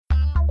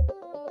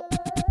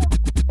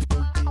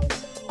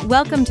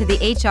Welcome to the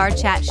HR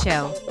Chat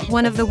Show,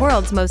 one of the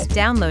world's most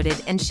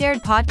downloaded and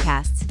shared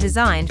podcasts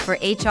designed for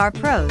HR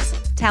pros,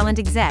 talent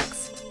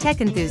execs, tech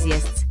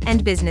enthusiasts,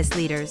 and business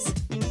leaders.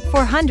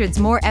 For hundreds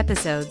more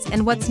episodes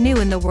and what's new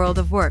in the world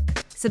of work,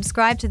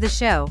 subscribe to the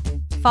show,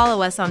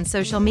 follow us on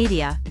social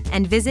media,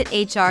 and visit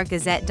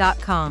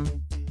hrgazette.com.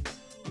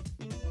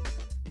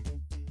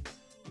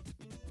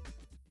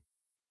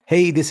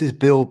 Hey, this is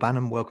Bill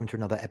Banham. Welcome to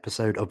another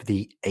episode of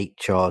the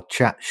HR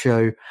Chat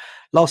Show.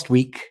 Last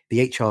week,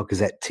 the HR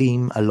Gazette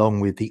team, along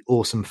with the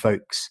awesome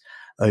folks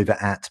over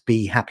at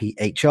Be Happy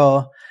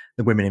HR,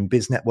 the Women in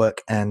Biz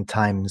Network, and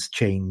Times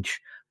Change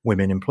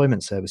Women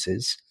Employment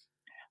Services,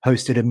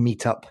 hosted a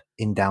meetup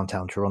in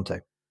downtown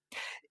Toronto.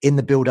 In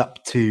the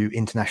build-up to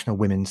International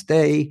Women's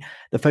Day,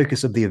 the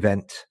focus of the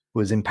event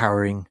was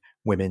empowering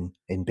women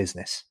in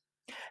business.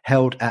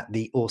 Held at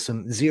the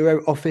awesome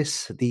Xero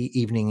office, the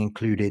evening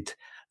included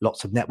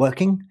lots of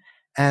networking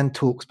and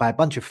talks by a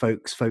bunch of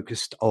folks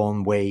focused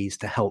on ways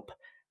to help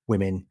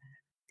women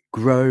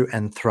grow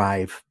and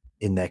thrive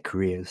in their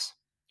careers.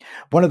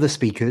 One of the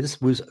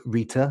speakers was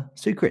Rita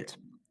Sukrit,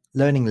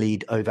 learning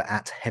lead over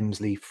at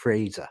Hemsley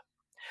Fraser.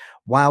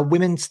 While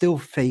women still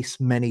face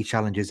many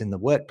challenges in the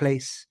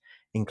workplace,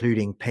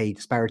 including pay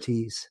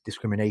disparities,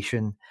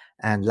 discrimination,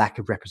 and lack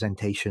of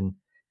representation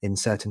in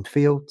certain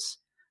fields,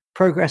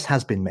 progress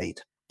has been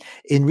made.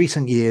 In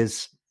recent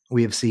years,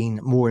 we have seen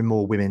more and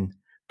more women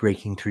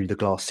breaking through the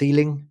glass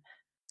ceiling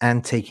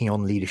and taking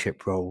on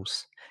leadership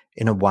roles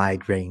in a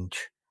wide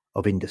range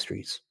of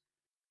industries.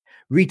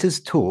 Rita's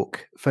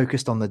talk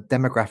focused on the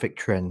demographic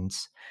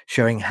trends,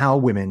 showing how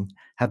women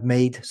have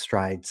made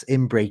strides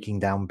in breaking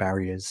down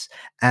barriers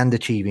and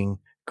achieving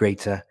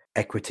greater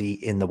equity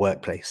in the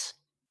workplace.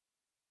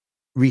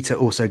 Rita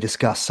also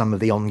discussed some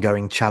of the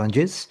ongoing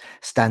challenges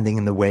standing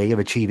in the way of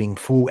achieving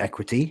full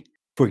equity.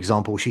 For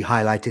example, she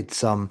highlighted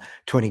some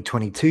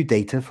 2022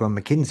 data from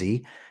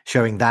McKinsey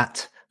showing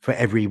that for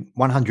every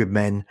 100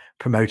 men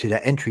promoted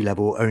at entry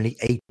level, only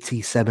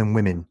 87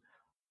 women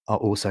are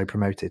also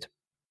promoted.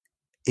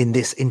 In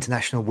this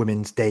International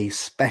Women's Day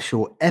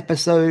special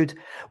episode,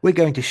 we're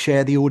going to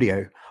share the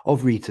audio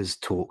of Rita's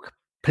talk.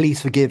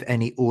 Please forgive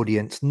any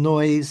audience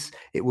noise.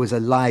 It was a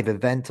live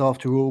event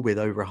after all, with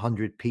over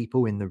 100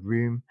 people in the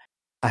room.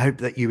 I hope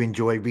that you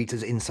enjoy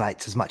Rita's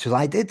insights as much as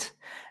I did,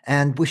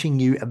 and wishing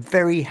you a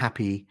very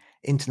happy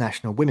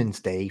International Women's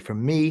Day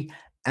from me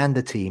and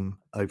the team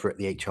over at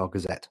the HR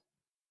Gazette.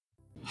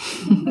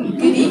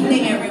 Good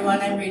evening, everyone.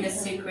 I'm Rita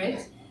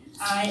Sukrit.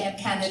 I am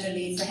Canada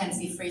Lead for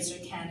Hemsley Fraser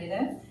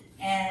Canada,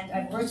 and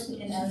I've worked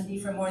in L&D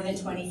for more than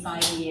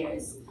 25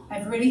 years.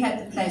 I've really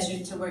had the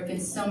pleasure to work in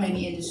so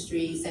many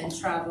industries and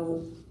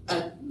travel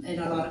in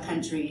a lot of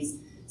countries.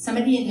 Some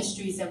of the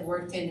industries I've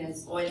worked in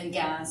is oil and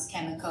gas,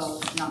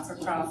 chemicals,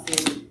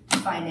 not-for-profit,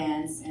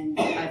 finance, and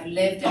I've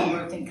lived and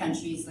worked in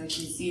countries like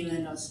New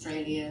Zealand,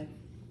 Australia,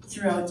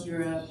 throughout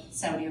Europe,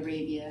 Saudi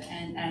Arabia,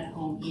 and at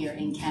home here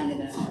in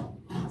Canada.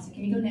 So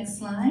can you go next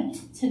slide?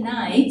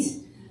 Tonight,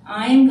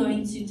 I'm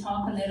going to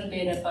talk a little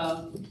bit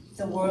about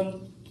the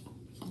world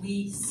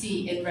we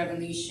see in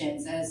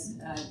revolutions as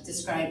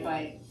described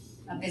by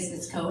a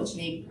business coach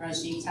named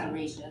Rajiv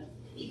Talreja.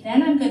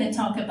 Then I'm going to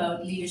talk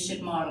about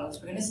leadership models.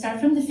 We're going to start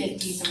from the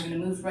 50s and we're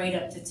going to move right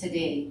up to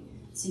today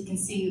so you can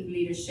see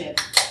leadership.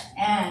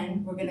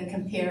 And we're going to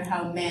compare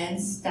how men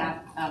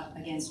stack up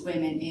against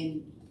women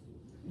in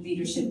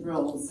leadership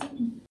roles.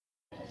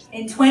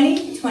 In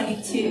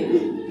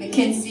 2022,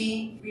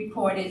 McKinsey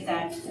reported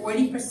that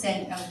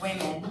 40% of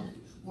women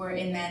were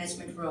in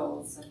management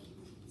roles.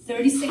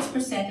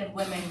 36% of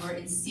women were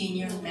in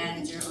senior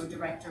manager or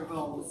director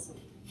roles.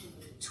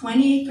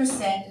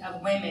 28%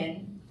 of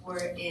women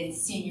were in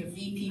senior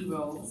VP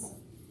roles,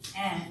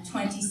 and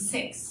only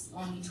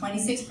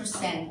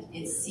 26%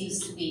 in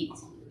C-suite.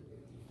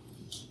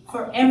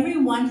 For every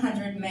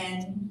 100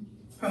 men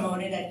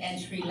promoted at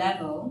entry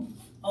level,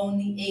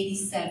 only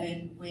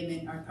 87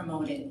 women are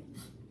promoted.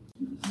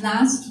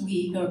 Last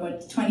week, or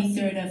about the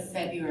 23rd of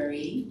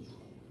February,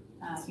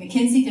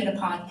 McKinsey did a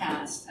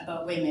podcast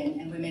about women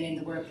and women in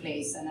the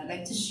workplace, and I'd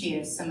like to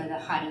share some of the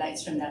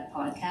highlights from that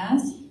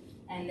podcast,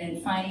 and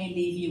then finally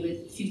leave you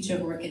with future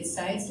work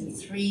insights and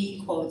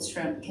 3 quotes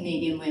from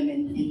Canadian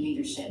women in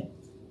leadership.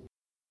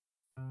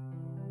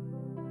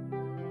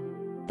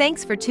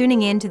 Thanks for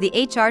tuning in to the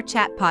HR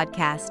Chat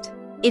podcast.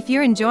 If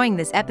you're enjoying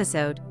this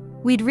episode,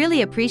 we'd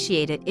really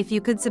appreciate it if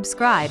you could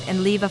subscribe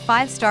and leave a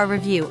 5-star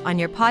review on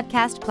your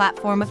podcast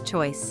platform of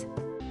choice.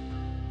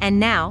 And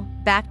now,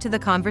 back to the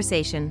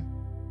conversation.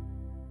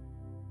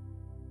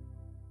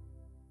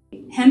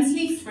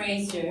 Hemsley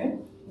Fraser,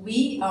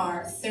 we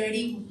are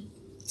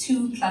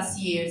 32 plus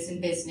years in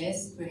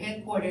business. We're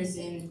headquarters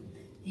in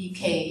the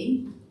UK.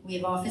 We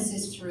have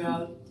offices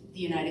throughout the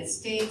United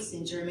States,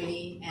 in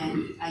Germany,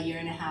 and a year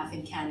and a half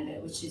in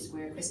Canada, which is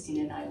where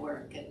Christine and I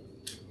work.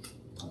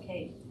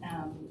 Okay.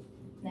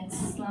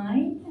 Next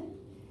slide.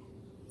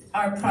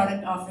 Our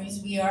product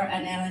offerings, we are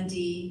an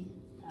L&D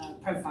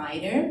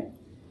provider.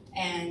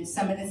 And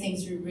some of the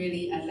things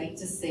I'd like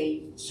to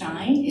say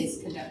shine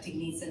is conducting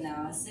needs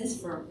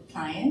analysis for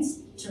clients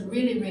to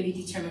really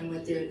determine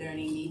what their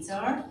learning needs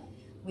are.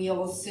 We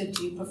also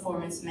do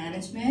performance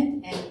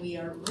management, and we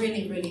are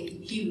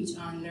really huge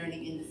on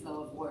learning in the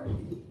flow of work.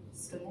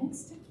 Let's go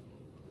next.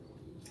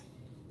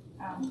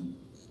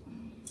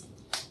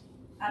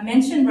 I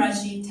mentioned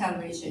Rajiv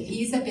Talreja.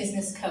 He's a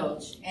business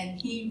coach, and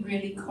he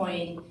really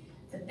coined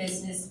the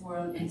business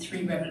world in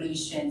 3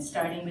 revolutions,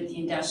 starting with the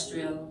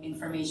industrial,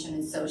 information,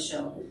 and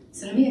social.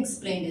 So let me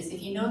explain this.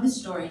 If you know the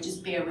story,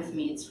 just bear with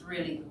me. It's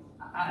really,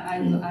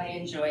 I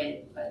enjoy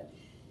it. But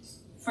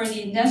for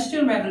the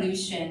industrial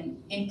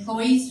revolution,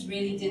 employees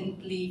really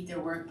didn't leave their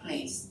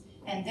workplace.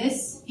 And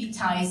this, he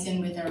ties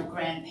in with our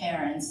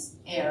grandparents'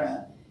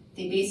 era.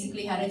 They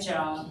basically had a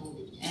job,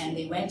 and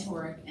they went to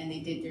work, and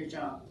they did their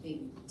job.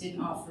 They didn't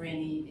offer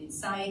any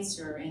insights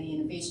or any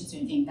innovations or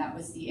anything. That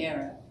was the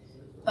era.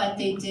 But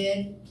they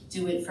did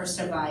do it for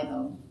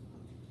survival.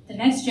 The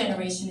next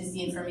generation is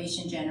the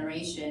information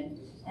generation,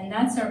 and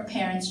that's our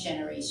parents'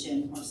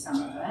 generation, or some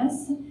of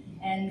us.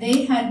 And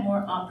they had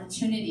more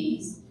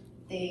opportunities.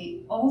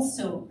 They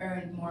also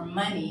earned more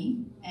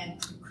money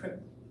and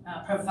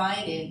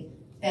provided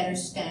better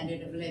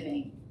standard of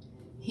living.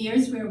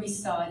 Here's where we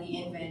saw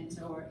the invent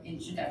or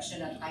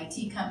introduction of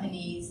IT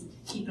companies.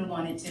 People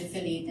wanted to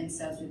affiliate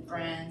themselves with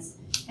brands.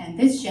 And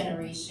this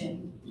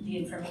generation, the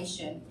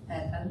information,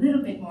 had a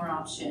little bit more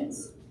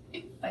options.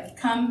 But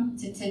come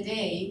to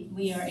today,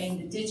 we are in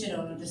the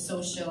digital or the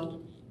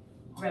social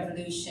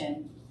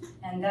revolution.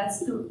 And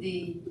that's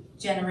the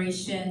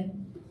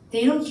generation,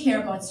 they don't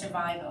care about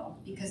survival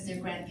because their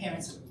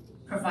grandparents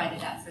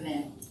provided that for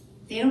them.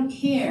 They don't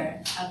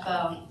care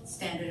about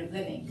standard of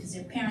living because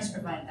their parents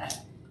provided that.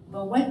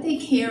 But what they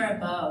care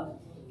about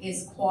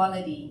is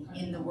quality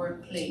in the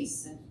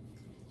workplace.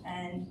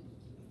 And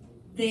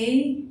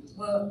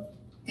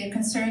they're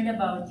concerned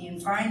about the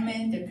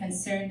environment, they're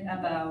concerned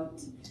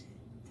about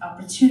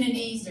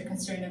opportunities, they're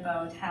concerned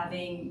about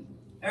having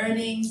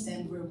earnings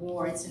and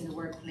rewards in the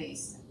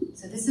workplace.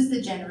 So this is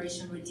the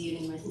generation we're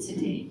dealing with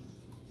today.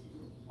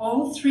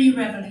 All 3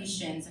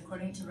 revolutions,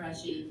 according to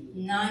Rajiv,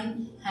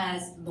 none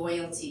has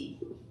loyalty.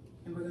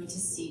 And we're going to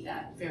see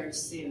that very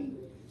soon.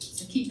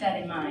 So keep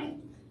that in mind.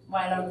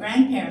 While our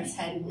grandparents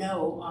had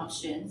no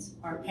options,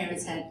 our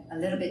parents had a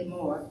little bit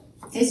more,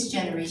 this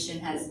generation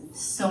has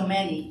so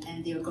many,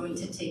 and they're going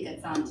to take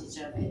advantage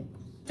of it.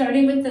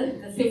 Starting with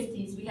the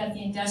 50s, we have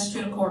the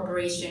Industrial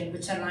Corporation,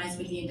 which aligns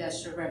with the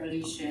Industrial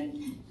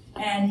Revolution.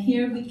 And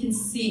here we can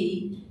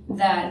see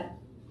that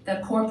the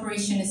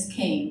corporation is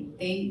king.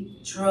 They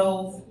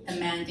drove the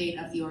mandate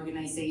of the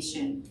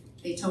organization.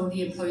 They told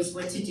the employees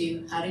what to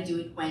do, how to do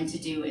it, when to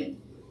do it.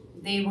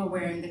 They were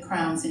wearing the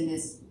crowns in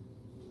this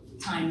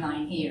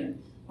timeline here.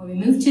 When we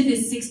move to the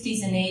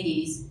 60s and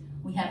 80s,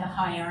 we have a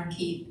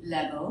hierarchy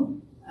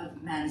level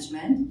of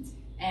management,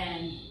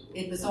 and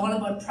it was all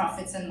about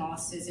profits and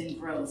losses and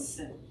growth.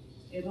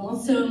 It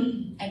also,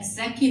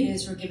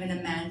 executives were given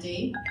a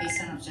mandate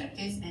based on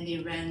objectives, and they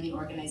ran the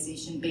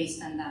organization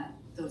based on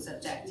those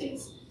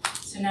objectives.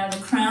 So now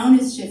the crown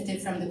is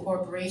shifted from the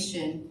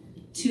corporation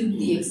to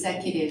the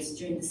executives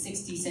during the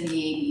 60s and the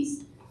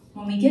 80s.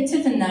 When we get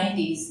to the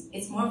 90s,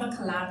 it's more of a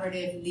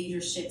collaborative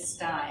leadership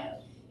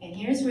style. And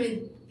here's where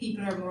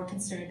people are more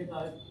concerned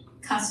about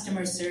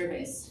customer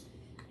service.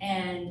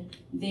 And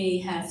they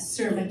have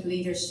servant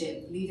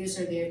leadership. Leaders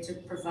are there to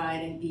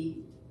provide and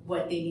be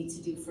what they need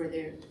to do for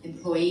their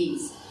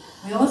employees.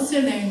 We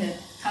also learned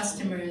that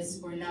customers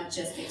were not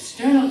just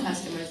external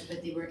customers,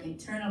 but they were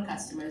internal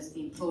customers,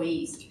 the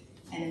employees.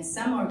 And in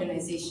some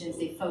organizations,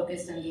 they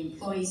focused on the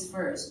employees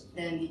first,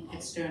 then the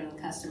external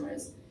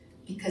customers,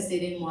 because they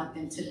didn't want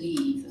them to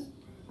leave.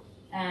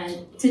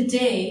 And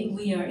today,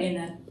 we are in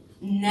a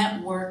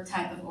network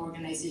type of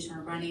organization.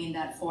 We're running in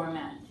that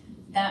format.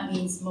 That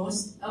means in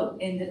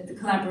the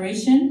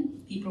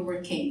collaboration, people were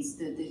kings,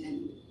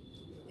 the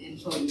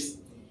employees.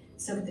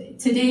 So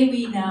today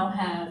we now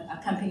have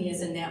a company as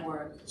a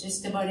network.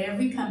 Just about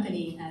every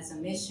company has a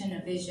mission,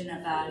 a vision,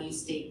 a value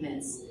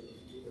statements.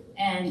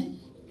 And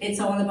it's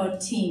all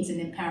about teams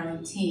and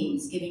empowering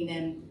teams, giving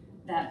them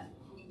that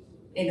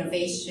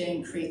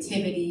innovation,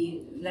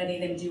 creativity,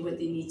 letting them do what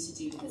they need to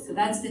do. So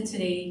that's the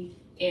today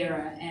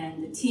era,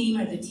 and the team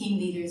or the team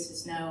leaders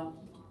is now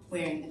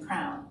wearing the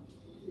crown.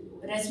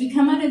 But as we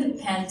come out of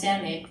the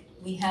pandemic,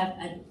 we have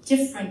a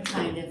different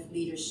kind of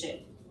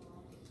leadership.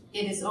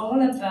 It is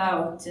all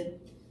about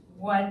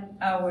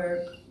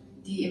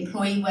the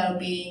employee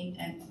well-being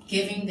and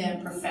giving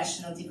them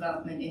professional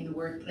development in the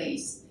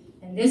workplace.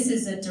 And this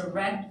is a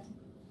direct,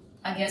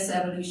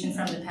 evolution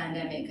from the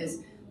pandemic, because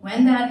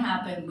when that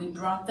happened, we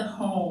brought the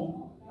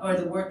home or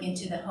the work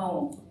into the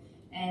home.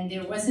 And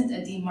there wasn't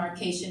a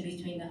demarcation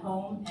between the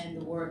home and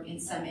the work in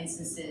some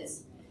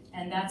instances.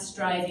 And that's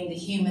driving the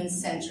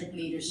human-centric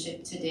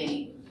leadership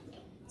today.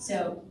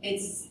 So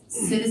it's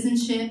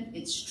citizenship,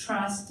 it's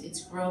trust,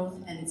 it's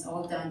growth, and it's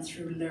all done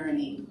through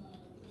learning.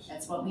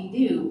 That's what we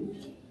do.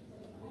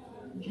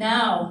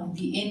 Now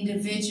the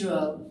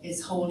individual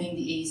is holding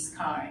the ACE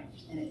card,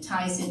 and it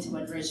ties into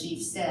what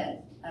Rajiv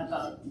said.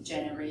 about the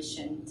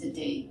generation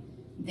today.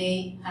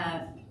 They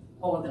have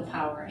all the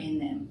power in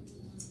them.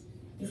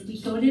 If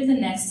we go to the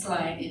next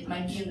slide, it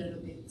might be a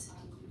little bit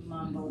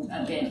mumbled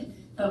a bit,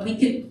 but we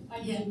could,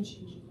 yeah.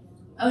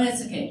 Oh,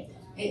 that's okay.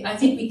 I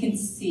think we can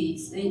see,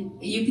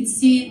 you could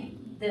see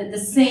the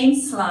same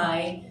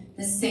slide,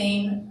 the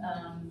same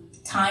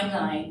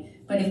timeline,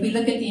 but if we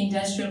look at the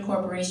industrial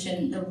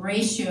corporation, the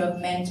ratio of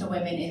men to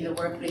women in the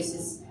workplace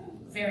is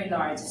very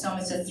large. It's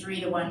almost a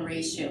 3-to-1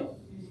 ratio.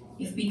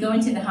 If we go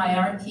into the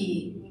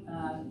hierarchy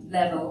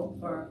level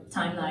or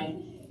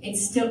timeline,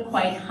 it's still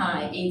quite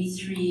high,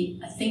 83,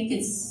 I think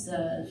it's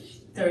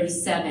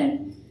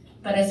 37.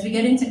 But as we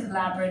get into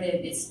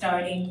collaborative, it's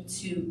starting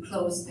to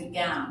close the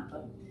gap.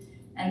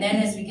 And then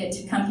as we get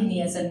to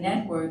company as a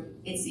network,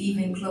 it's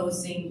even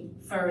closing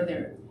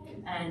further.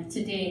 And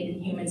today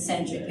in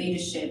human-centric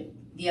leadership,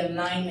 the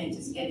alignment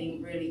is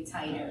getting really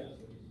tighter.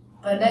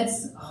 But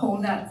let's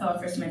hold that thought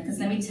for a minute, because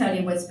let me tell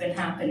you what's been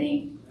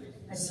happening.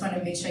 I just want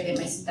to make sure I get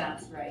my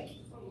stats right.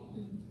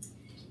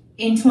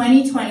 In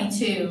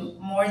 2022,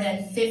 more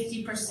than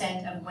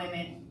 50% of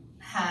women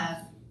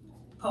have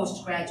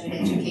postgraduate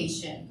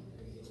education.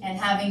 And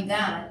having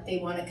that, they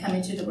want to come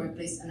into the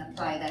workplace and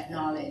apply that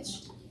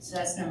knowledge. So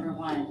that's number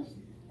one.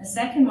 The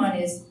second one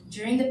is,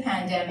 during the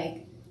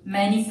pandemic,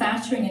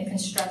 manufacturing and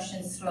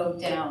construction slowed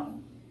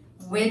down,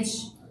 which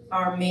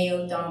are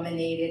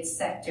male-dominated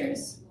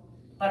sectors.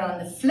 But on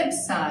the flip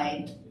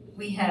side,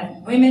 we have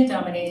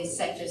women-dominated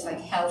sectors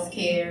like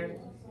healthcare,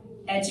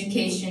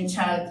 education,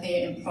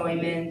 childcare,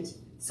 employment,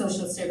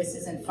 social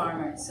services, and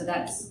farmers. So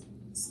that's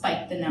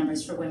spiked the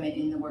numbers for women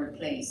in the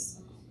workplace.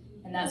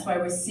 And that's why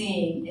we're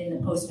seeing in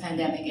the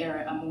post-pandemic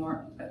era a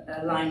more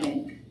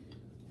alignment.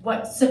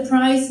 What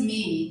surprised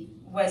me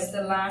was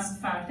the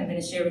last fact I'm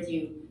going to share with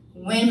you.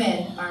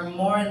 Women are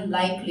more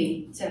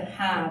likely to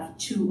have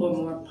 2 or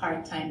more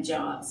part-time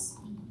jobs.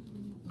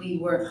 We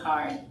work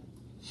hard.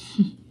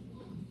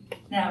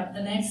 Now,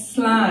 the next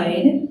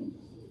slide,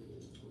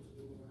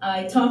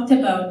 I talked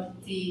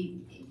about the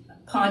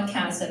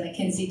podcast that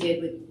McKinsey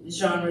did with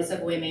genres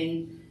of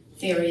women,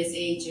 various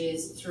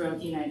ages throughout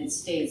the United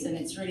States, and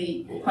it's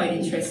really quite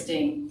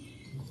interesting.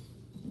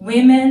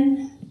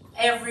 Women,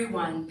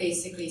 everyone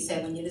basically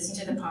said, when you listen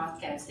to the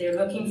podcast, they're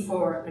looking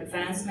for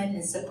advancement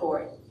and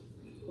support.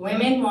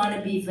 Women want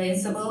to be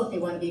visible, they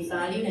want to be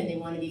valued, and they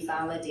want to be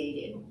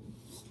validated.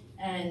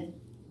 And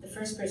the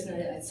first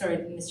person, sorry,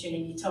 Mr.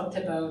 Name, you talked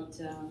about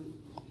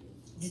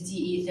the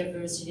DE,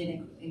 diversity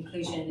and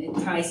inclusion. It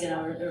ties in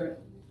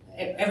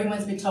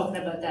everyone's been talking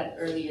about that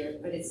earlier,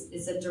 but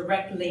it's a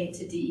direct link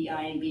to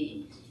DEI and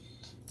B.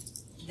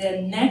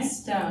 The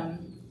next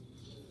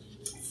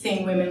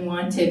thing women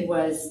wanted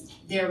was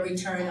their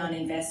return on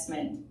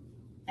investment.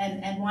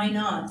 And why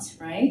not,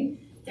 right?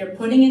 They're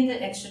putting in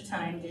the extra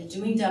time, they're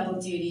doing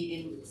double duty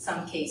in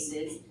some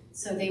cases,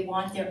 so they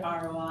want their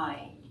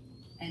ROI,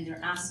 and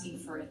they're asking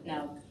for it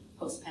now,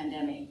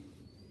 post-pandemic.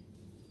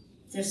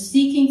 They're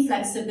seeking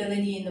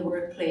flexibility in the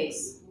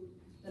workplace.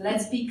 But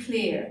let's be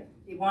clear,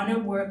 they want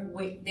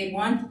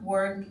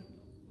work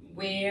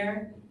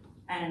where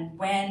and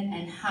when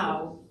and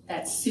how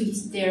that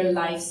suits their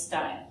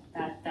lifestyle,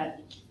 that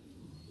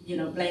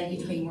blend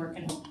between work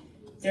and home.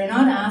 They're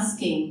not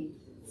asking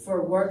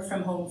for work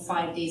from home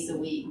 5 days a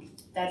week.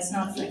 That's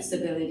not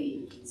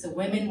flexibility. So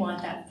women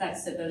want that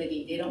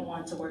flexibility. They don't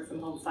want to work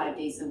from home 5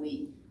 days a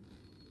week.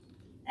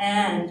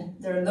 And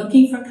they're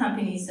looking for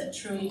companies that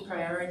truly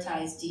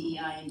prioritize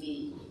DEI and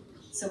B.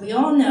 So we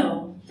all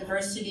know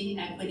diversity,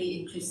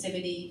 equity,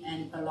 inclusivity,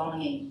 and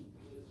belonging.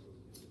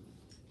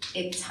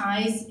 It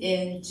ties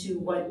into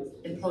what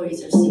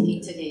employees are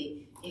seeking today.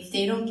 If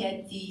they don't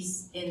get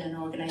these in an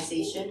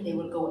organization, they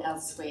will go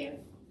elsewhere.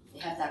 They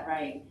have that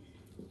right.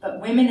 But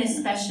women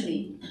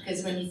especially,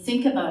 because when you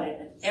think about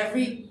it,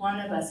 every one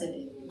of us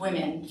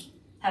women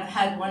have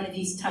had one of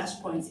these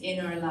touch points in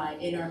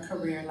our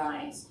career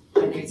lives,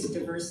 whether it's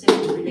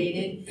diversity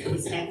related,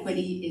 it's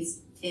equity, it's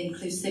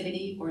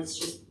inclusivity, or it's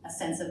just a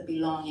sense of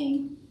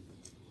belonging.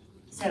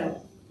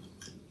 So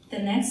the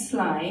next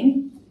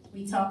slide,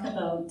 we talk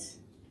about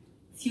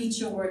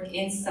future work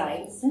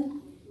insights.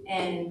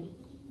 And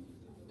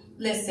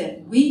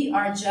listen, we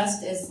are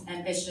just as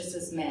ambitious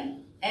as men.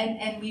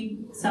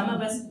 And some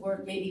of us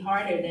work maybe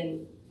harder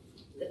than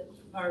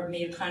our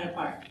male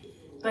counterpart.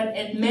 But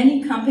at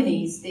many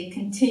companies, they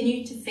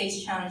continue to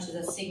face challenges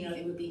that signal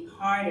it would be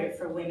harder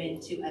for women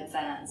to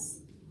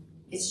advance.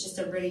 It's just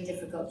a really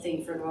difficult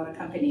thing for a lot of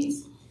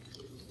companies.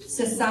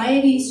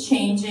 Society is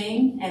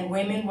changing, and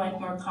women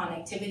want more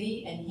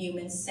connectivity and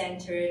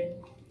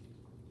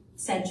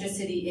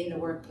human-centricity in the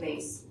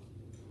workplace.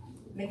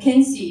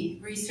 McKinsey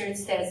research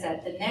says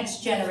that the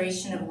next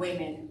generation of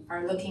women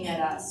are looking at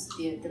us,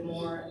 the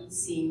more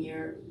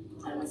senior,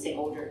 I wouldn't say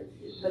older,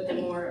 but the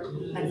more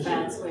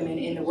advanced women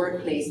in the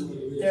workplace.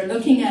 They're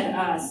looking at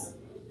us,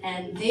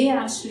 and they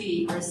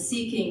actually are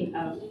seeking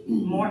a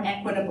more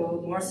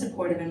equitable, more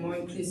supportive, and more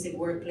inclusive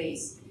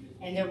workplace.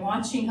 And they're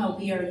watching how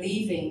we are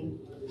leaving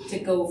to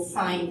go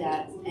find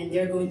that, and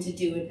they're going to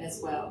do it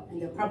as well.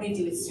 And they'll probably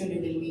do it sooner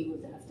than we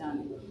would have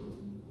done.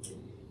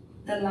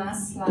 the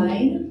last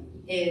slide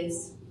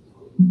is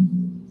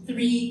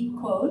 3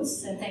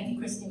 quotes, and thank you,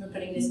 Christine, for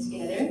putting this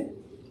together,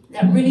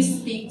 that really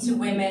speak to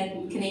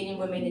women, Canadian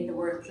women in the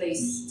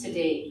workplace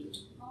today.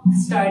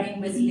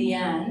 Starting with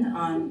Leanne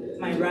on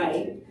my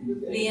right.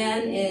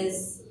 Leanne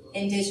is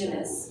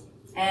Indigenous,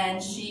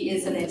 and she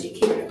is an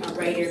educator, a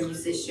writer,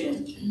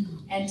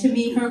 musician. And to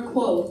me, her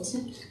quote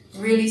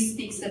really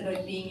speaks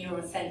about being your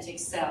authentic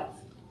self.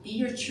 Be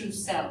your true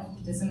self.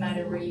 Doesn't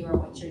matter where you are,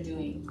 what you're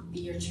doing. Be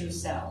your true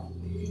self.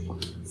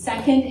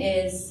 Second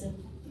is,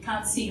 I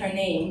can't see her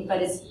name,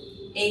 but it's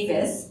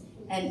Avis.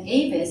 And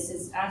Avis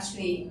is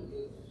actually,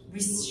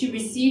 she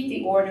received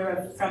the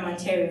order from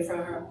Ontario for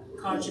her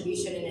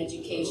contribution in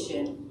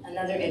education,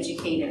 another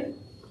educator.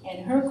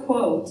 And her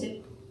quote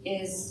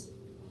is,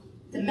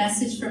 the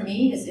message for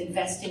me is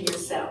invest in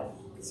yourself,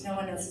 because no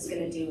one else is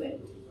going to do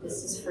it.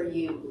 This is for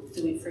you.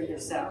 Do it for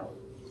yourself.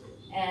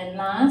 And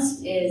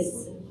last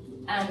is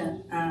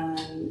Anne.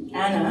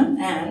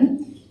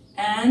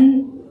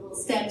 Anne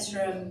stems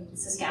from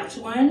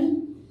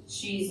Saskatchewan.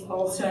 She's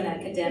also an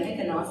academic,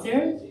 an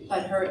author,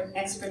 but her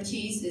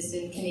expertise is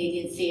in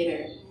Canadian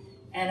theatre.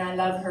 And I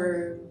love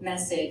her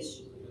message.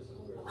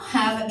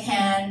 Have a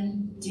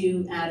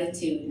can-do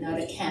attitude, not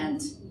a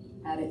can't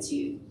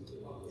attitude.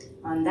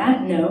 On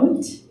that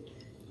note,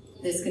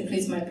 this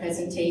concludes my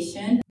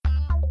presentation.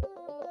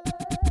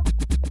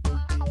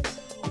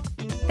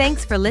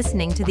 Thanks for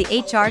listening to the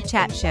HR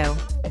Chat Show.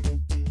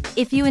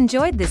 If you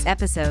enjoyed this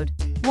episode,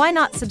 why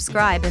not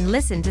subscribe and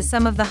listen to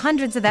some of the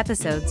hundreds of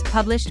episodes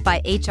published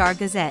by HR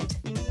Gazette?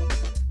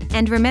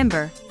 And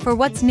remember, for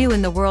what's new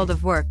in the world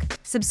of work,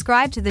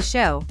 subscribe to the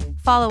show,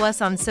 follow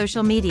us on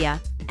social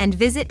media, and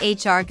visit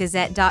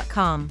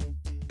hrgazette.com.